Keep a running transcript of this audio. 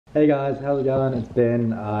Hey guys, how's it going? It's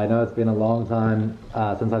Ben. I know it's been a long time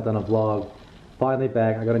since I've done a vlog. Finally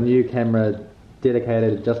back. I got a new camera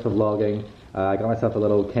dedicated just for vlogging. I got myself a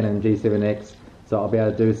little Canon G7X, so I'll be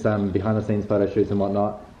able to do some behind the scenes photo shoots and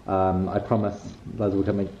whatnot. I promise those will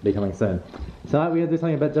be coming soon. Tonight we're going to do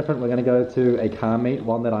something a bit different. We're going to go to a car meet,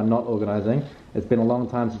 one that I'm not organising. It's been a long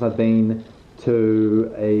time since I've been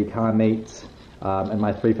to a car meet in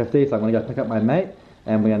my 350, so I'm going to go pick up my mate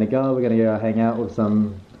and we're going to go hang out with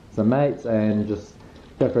some mates and just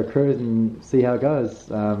go for a cruise and see how it goes.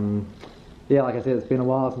 Yeah, like I said, it's been a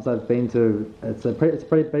while since I've been to. It's a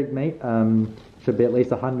pretty big meet. Should be at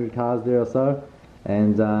least 100 cars there or so,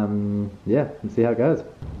 and yeah, and see how it goes.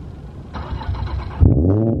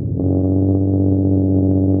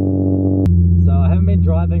 So I haven't been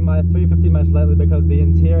driving my 350 much lately because the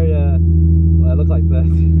interior, well, it looks like this.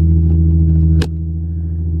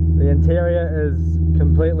 The interior is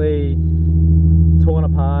completely torn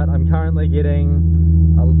apart. I'm currently getting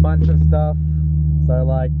a bunch of stuff, so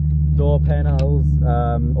like door panels,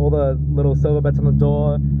 all the little silver bits on the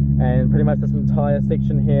door, and pretty much this entire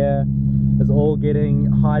section here is all getting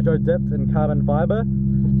hydro dipped in carbon fiber,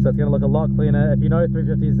 so it's going to look a lot cleaner. If you know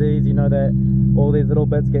 350Zs, you know that all these little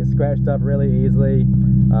bits get scratched up really easily,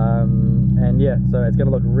 and yeah, so it's going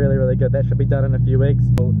to look really good. That should be done in a few weeks.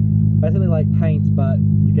 Basically like paint, but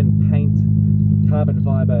you can paint carbon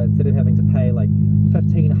fiber instead of having to pay like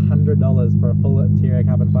 $1,500 for a full interior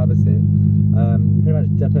carbon fiber set. You pretty much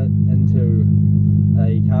dip it into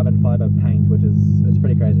a carbon fiber paint, which is, it's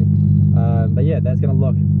pretty crazy. But yeah, that's going to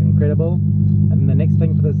look incredible. And then the next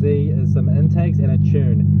thing for the Z is some intakes and a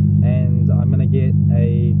tune, and I'm going to get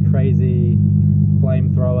a crazy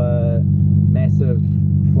flamethrower, massive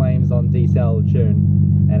flames on D-cell tune,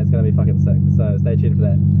 and it's going to be fucking sick, so stay tuned for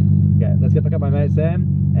that. Okay, let's go pick up my mate Sam,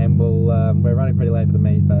 and we're running pretty late for the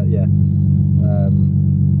meet, but yeah,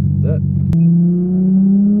 do it.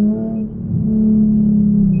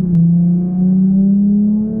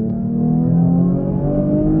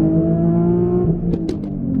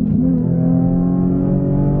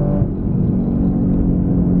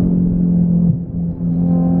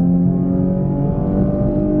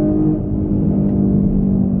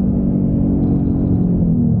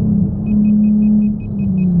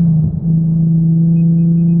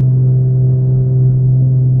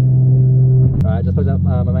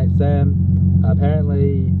 My mate Sam,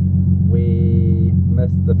 apparently we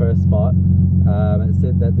missed the first spot. It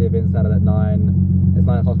said that the event started at 9, it's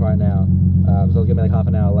 9 o'clock right now, so it's going to be like half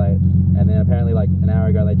an hour late, and then apparently like an hour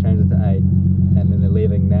ago they changed it to 8, and then they're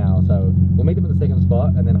leaving now, so we'll meet them at the second spot,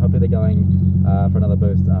 and then hopefully they're going for another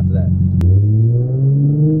boost after that.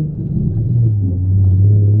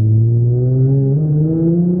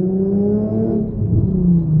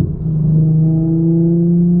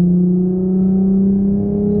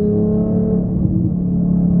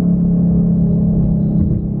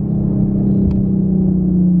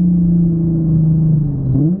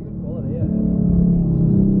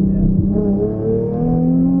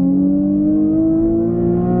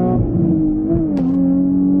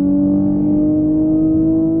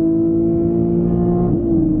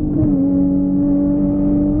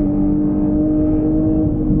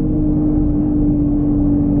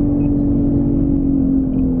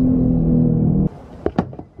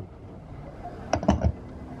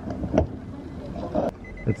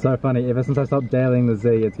 It's so funny, ever since I stopped dailying the Z,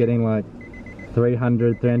 it's getting like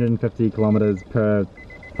 350 kilometers per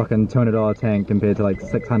fucking $200 tank compared to like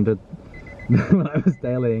 600 when I was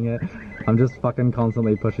dailying it. I'm just fucking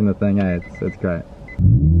constantly pushing the thing, eh? It's great.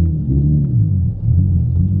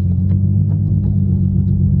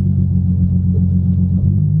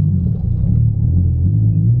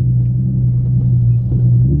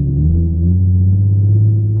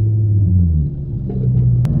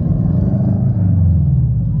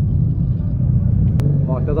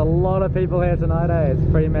 There's a lot of people here tonight, eh? It's a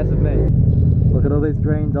pretty massive meet. Look at all these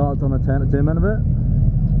green dots on the turn in a bit.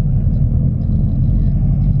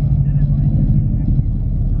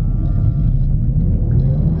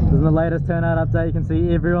 This is the latest turnout update. You can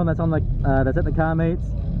see everyone that's on the that's at the car meets.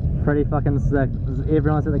 Pretty fucking sick.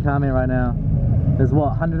 Everyone's at the car meet right now. There's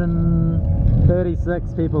what,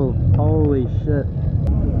 136 people. Holy shit.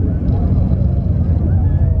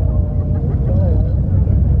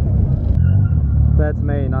 That's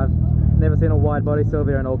mean. I've never seen a wide body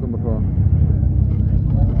Silvia in Auckland before.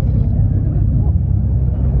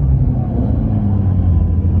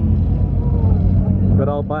 Good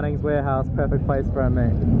old Bunnings warehouse, perfect place for a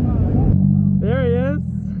meet. There he is.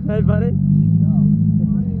 Hey buddy.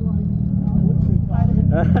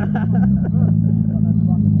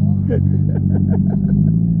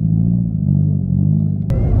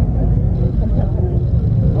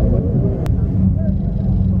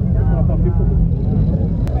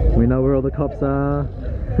 cops are.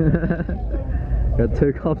 Got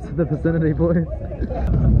 2 cops in the vicinity, boys.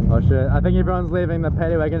 Oh shit, I think everyone's leaving. The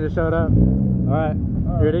paddy wagon just showed up. Alright,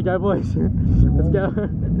 you ready to go, boys? Let's go.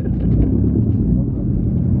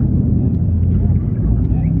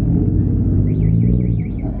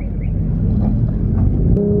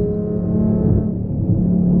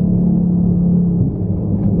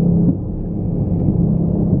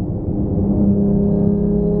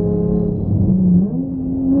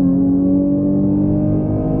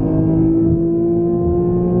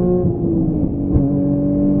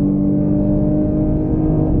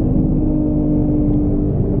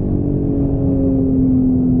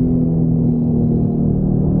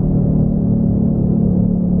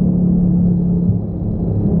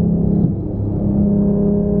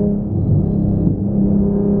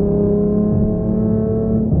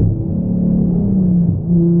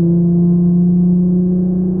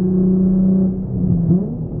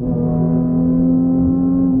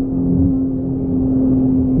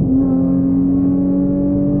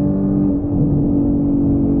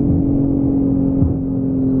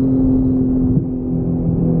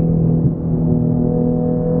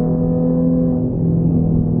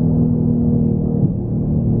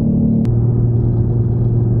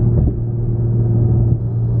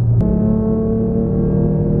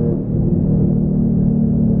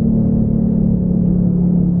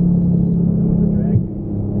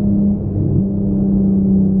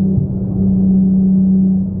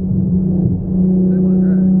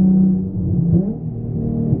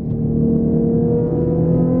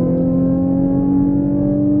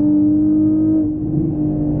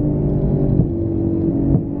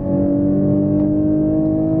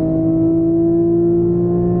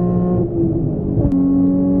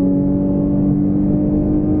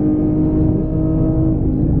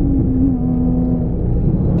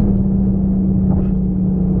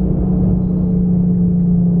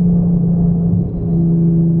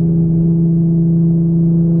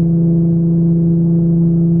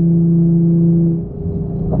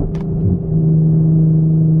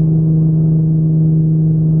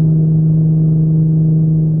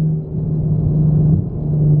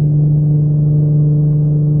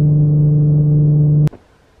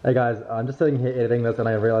 Hey guys, I'm just sitting here editing this and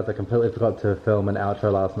I realized I completely forgot to film an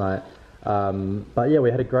outro last night. But yeah,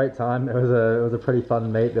 we had a great time. It was a pretty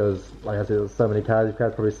fun meet. There was, like I said, there was so many cars you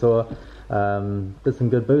guys probably saw. Did some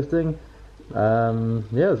good boosting.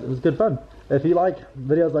 Yeah, it was good fun. If you like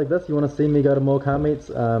videos like this, you want to see me go to more car meets,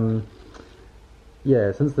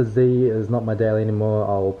 yeah, since the Z is not my daily anymore,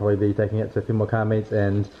 I'll probably be taking it to a few more car meets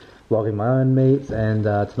and vlogging my own meets. And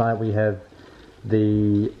tonight we have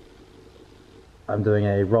I'm doing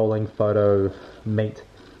a rolling photo meet,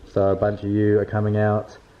 so a bunch of you are coming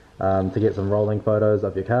out to get some rolling photos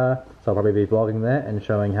of your car. So I'll probably be vlogging that and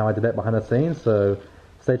showing how I did that behind the scenes, so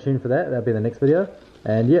stay tuned for that. That'll be the next video.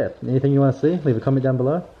 And yeah, anything you want to see, leave a comment down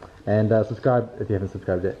below, and subscribe if you haven't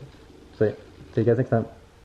subscribed yet. See you guys next time.